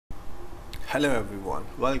Hello everyone,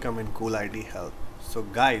 welcome in Cool ID Help. So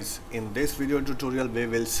guys, in this video tutorial we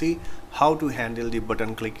will see how to handle the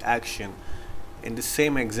button click action. In the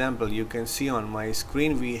same example you can see on my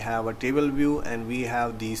screen we have a table view and we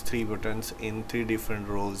have these three buttons in three different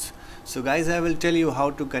rows. So guys, I will tell you how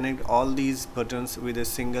to connect all these buttons with a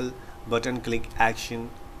single button click action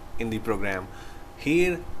in the program.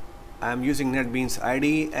 Here I am using Netbeans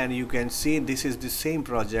IDE and you can see this is the same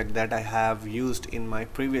project that I have used in my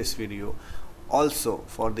previous video. Also,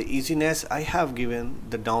 for the easiness, I have given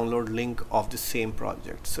the download link of the same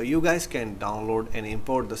project. So you guys can download and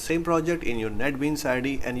import the same project in your Netbeans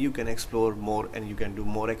IDE and you can explore more and you can do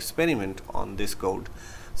more experiment on this code.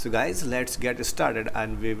 So guys, let's get started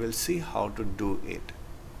and we will see how to do it.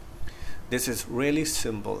 This is really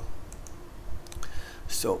simple.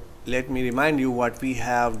 So let me remind you what we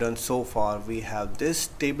have done so far. We have this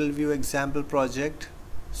TableView example project.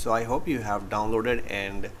 So I hope you have downloaded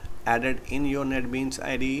and added in your Netbeans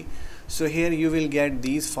IDE. So here you will get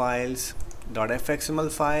these files,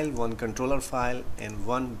 .fxml file, one controller file and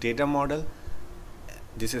one data model.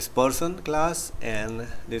 This is person class and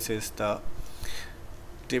this is the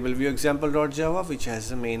TableView example.java, which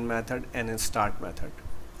has a main method and a start method.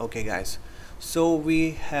 Okay guys, so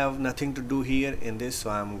we have nothing to do here in this,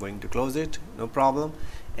 so I'm going to close it, no problem.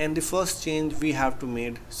 And the first change we have to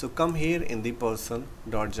make, so come here in the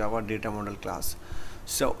person.java data model class.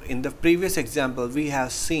 So in the previous example we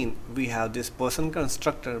have seen we have this person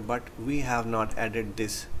constructor, but we have not added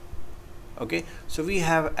this. Okay, so we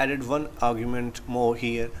have added one argument more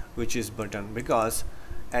here, which is button, because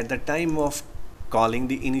at the time of calling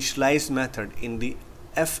the initialize method in the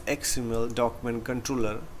fxml document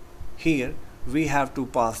controller, here we have to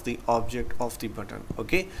pass the object of the button.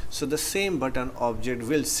 Okay, so the same button object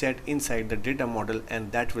will set inside the data model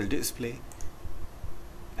and that will display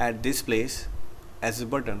at this place as a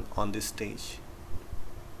button on this stage.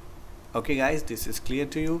 Okay guys, this is clear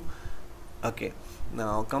to you? Okay,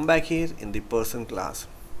 now come back here in the person class.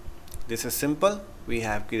 This is simple. We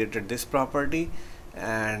have created this property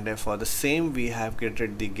and for the same we have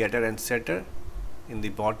created the getter and setter in the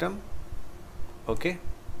bottom. Okay,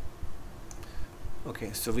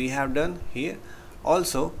 so we have done here.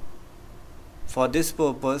 Also for this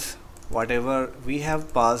purpose, whatever we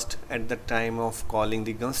have passed at the time of calling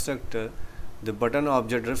the constructor, the button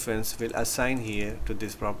object reference will assign here to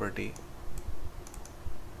this property.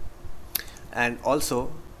 And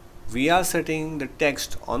also we are setting the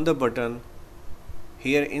text on the button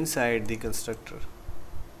here inside the constructor.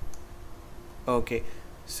 Okay,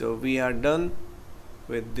 so we are done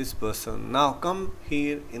with this person. Now come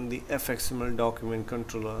here in the fxml document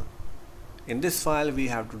controller. In this file we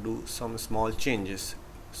have to do some small changes.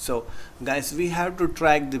 So guys, we have to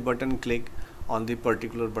track the button click on the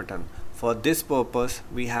particular button. For this purpose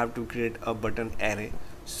we have to create a button array.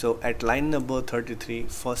 So at line number 33,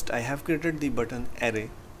 first I have created the button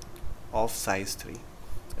array of size 3.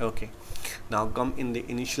 Okay, now come in the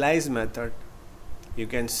initialize method. You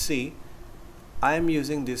can see I am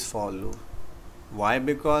using this for loop. Why?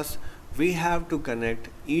 Because we have to connect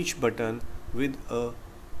each button with a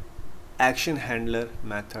action handler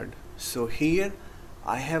method. So here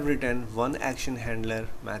I have written one action handler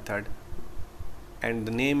method and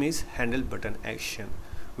the name is handle button action,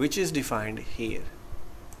 which is defined here.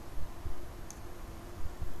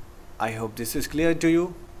 I hope this is clear to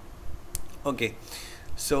you. Okay,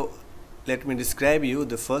 so let me describe you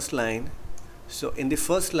the first line. So in the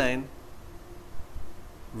first line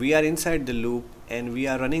we are inside the loop and we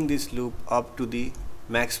are running this loop up to the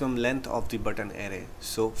maximum length of the button array.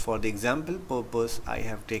 So for the example purpose I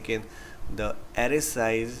have taken the array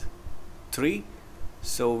size 3.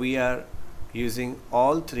 So we are using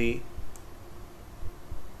all 3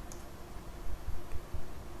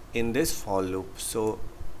 in this for loop. So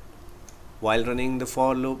while running the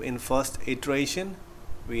for loop in first iteration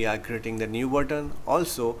we are creating the new button.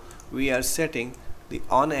 Also we are setting the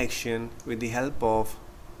on action with the help of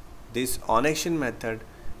this on action method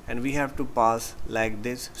and we have to pass like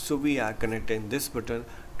this. So we are connecting this button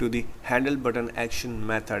to the handle button action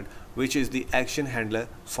method, which is the action handler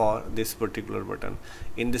for this particular button.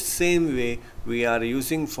 In the same way we are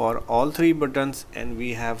using for all 3 buttons and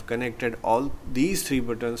we have connected all these 3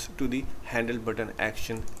 buttons to the handle button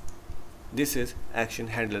action. This is action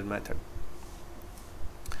handler method.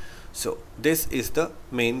 So this is the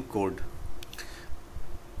main code.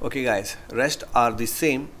 Okay guys, rest are the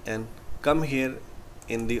same and come here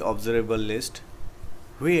in the observable list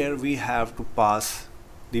where we have to pass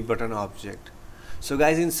the button object. So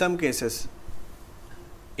guys, in some cases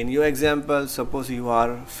in your example, suppose you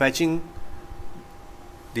are fetching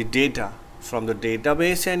the data from the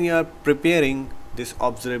database and you are preparing this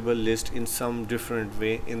observable list in some different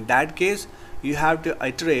way. In that case, you have to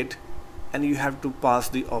iterate and you have to pass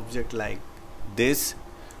the object like this.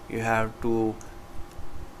 You have to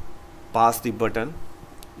pass the button,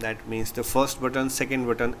 that means the first button, second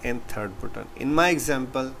button and third button. In my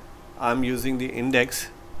example, I'm using the index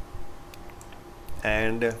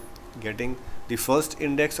and getting the first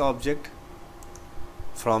index object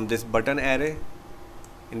from this button array.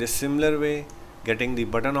 In the similar way, getting the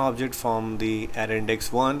button object from the array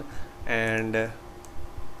index 1 and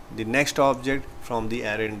the next object from the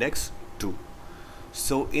array index 2.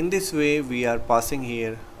 So in this way we are passing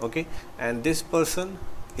here, okay, and this person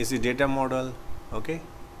is the data model, okay.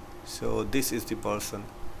 So this is the person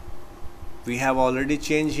we have already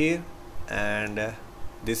changed here, and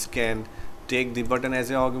this can take the button as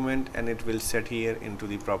an argument and it will set here into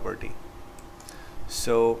the property.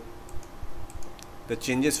 So the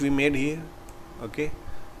changes we made here, okay,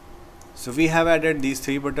 so we have added these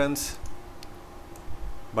 3 buttons.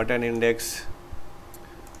 Button index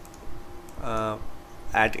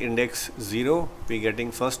at index 0 we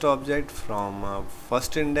getting first object, from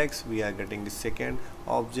first index we are getting the second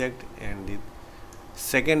object, and the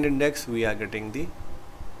second index we are getting the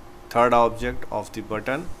third object of the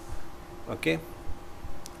button, okay.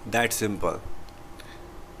 That's simple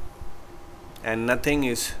and nothing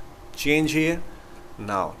is changed here.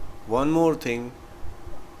 Now one more thing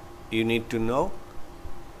you need to know.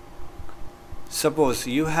 Suppose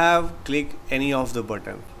you have clicked any of the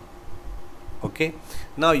button, okay,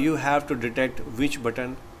 now you have to detect which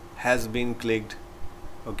button has been clicked,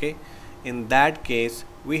 okay. In that case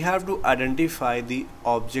we have to identify the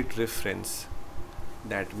object reference,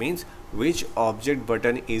 that means which object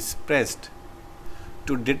button is pressed.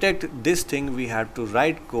 To detect this thing we have to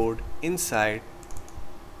write code inside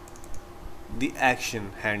the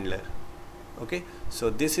action handler, okay. So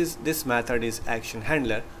this method is action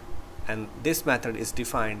handler, and this method is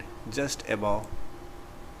defined just above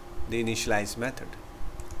the initialize method,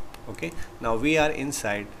 okay. Now we are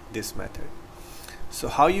inside this method. So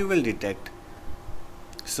how you will detect?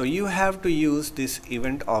 So you have to use this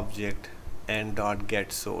event object and dot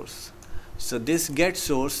get source. So this get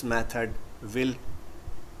source method will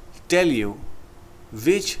tell you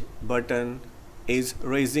which button is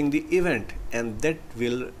raising the event, and that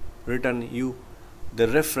will return you the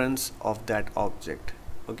reference of that object,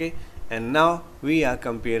 okay. And now we are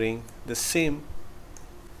comparing the same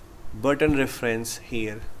button reference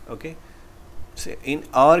here, okay. So in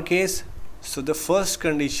our case, so the first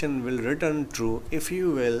condition will return true if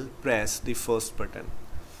you will press the first button.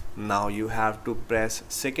 Now you have to press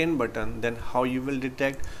second button, then how you will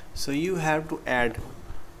detect? So you have to add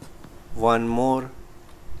one more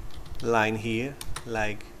line here,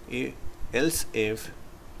 like else if,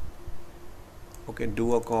 okay,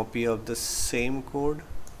 do a copy of the same code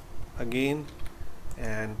again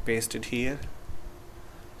and paste it here.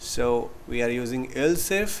 So we are using else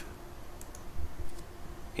if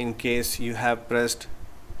in case you have pressed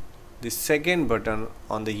the second button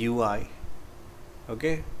on the UI,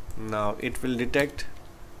 okay. Now it will detect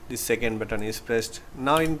the second button is pressed.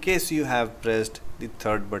 Now in case you have pressed the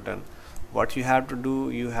third button, what you have to do,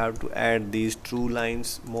 you have to add these 2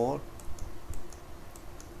 lines more,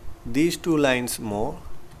 these 2 lines more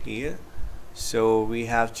here. So we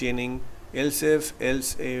have chaining else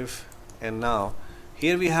if, and now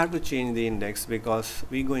here we have to change the index because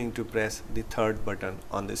we're going to press the third button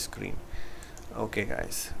on the screen. Okay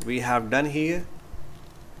guys, we have done here,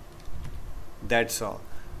 that's all.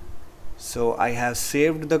 So I have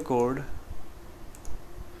saved the code,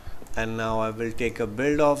 and now I will take a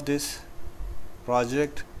build of this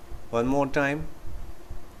project one more time,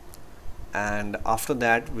 and after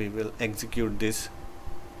that we will execute this.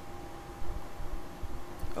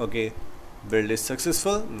 Okay, build is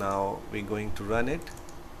successful. Now we're going to run it.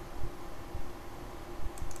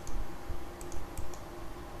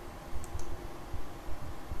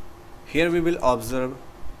 Here we will observe.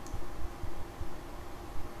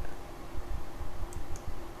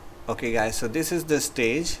 Okay guys, so this is the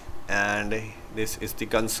stage and this is the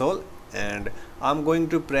console, and I'm going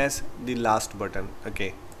to press the last button,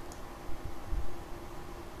 okay.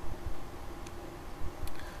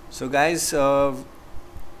 So guys,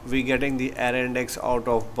 we getting the array index out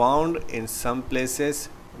of bound. In some places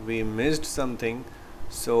we missed something,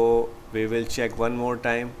 so we will check one more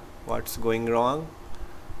time what's going wrong.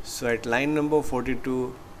 So at line number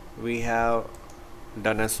 42 we have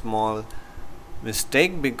done a small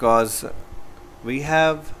mistake because we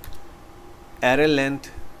have array length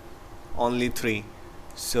only 3,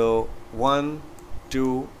 so 1,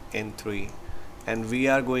 2 and 3, and we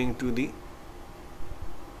are going to the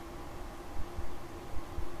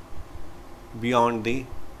beyond the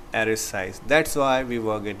array size. That's why we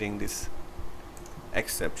were getting this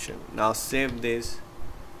exception. Now save this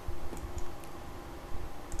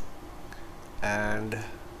and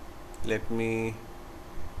let me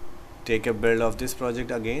take a build of this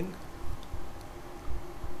project again.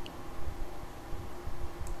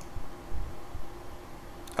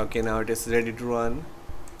 Okay, now it is ready to run.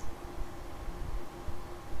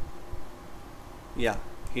 Yeah,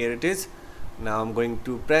 here it is. Now I'm going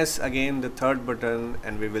to press again the third button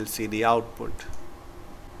and we will see the output.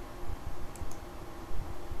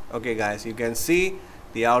 Okay guys, you can see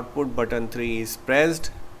the output button 3 is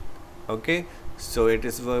pressed. Okay, so it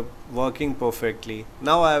is working perfectly.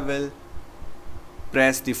 Now I will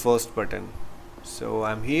press the first button. So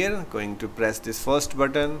I'm here going to press this first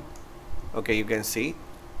button. Okay, you can see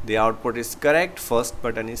the output is correct. First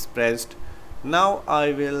button is pressed. Now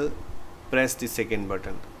I will press the second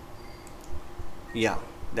button. Yeah,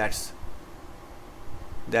 that's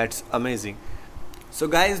amazing. So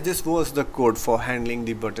guys, this was the code for handling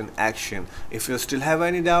the button action. If you still have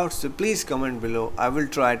any doubts, so please comment below. I will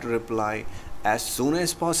try to reply as soon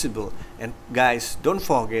as possible. And guys, don't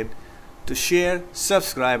forget to share,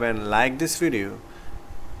 subscribe and like this video.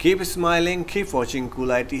 Keep smiling, keep watching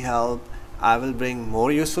Cool IT Help. I will bring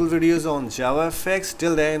more useful videos on JavaFX.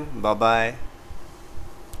 Till then, bye bye.